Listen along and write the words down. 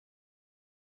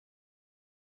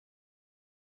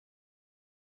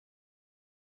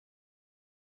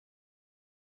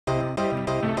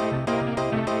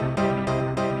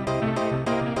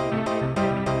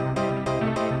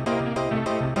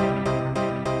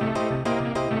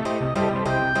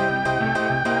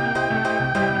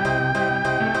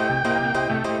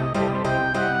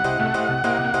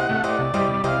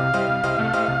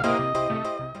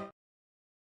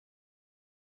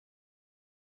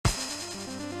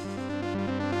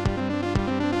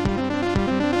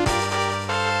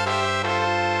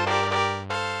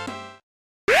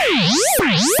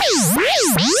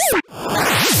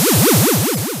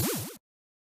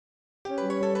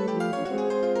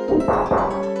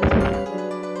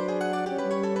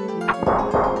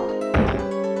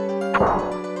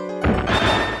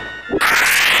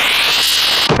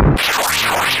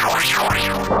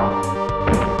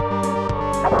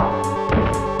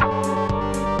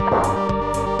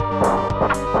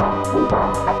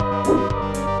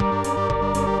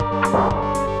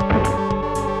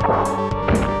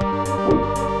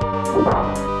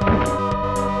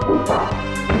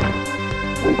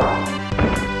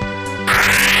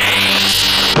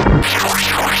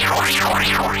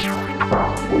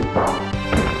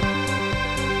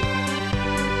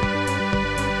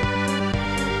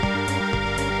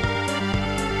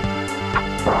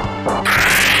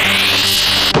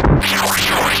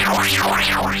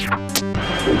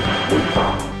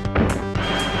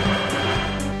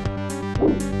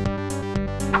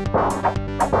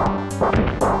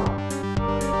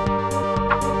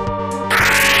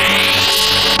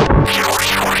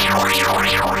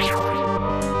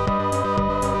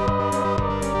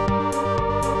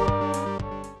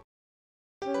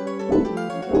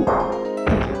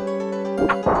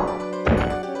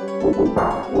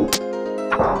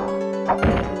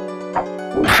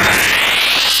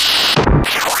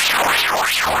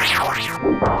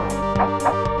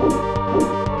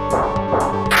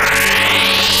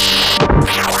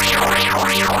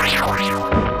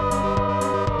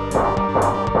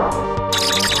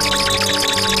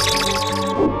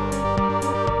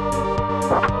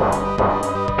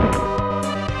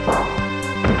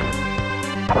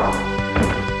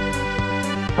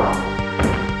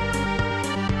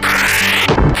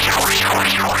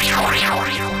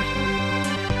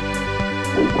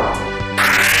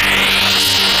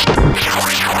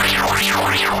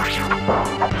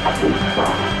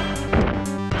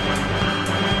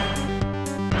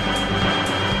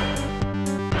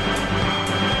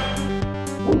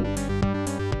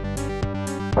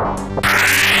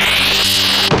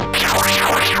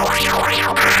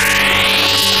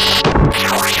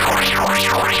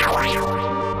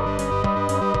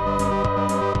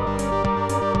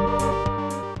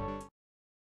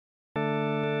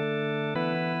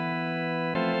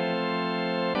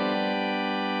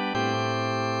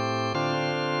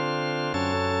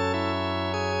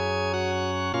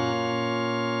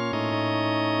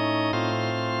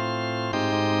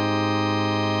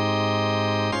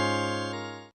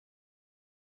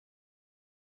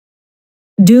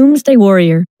Doomsday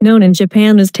Warrior, known in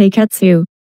Japan as Taiketsu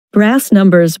Brass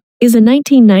Numbers, is a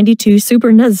 1992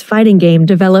 Super NES fighting game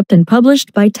developed and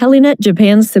published by Telenet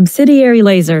Japan's subsidiary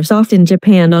Lasersoft in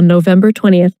Japan on November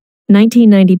 20,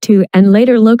 1992 and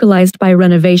later localized by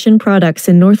Renovation Products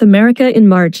in North America in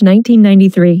March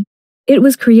 1993. It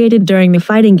was created during the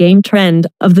fighting game trend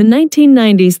of the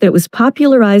 1990s that was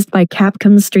popularized by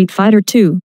Capcom's Street Fighter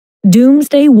II.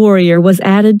 Doomsday Warrior was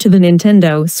added to the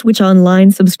Nintendo Switch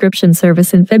Online subscription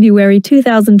service in February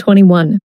 2021.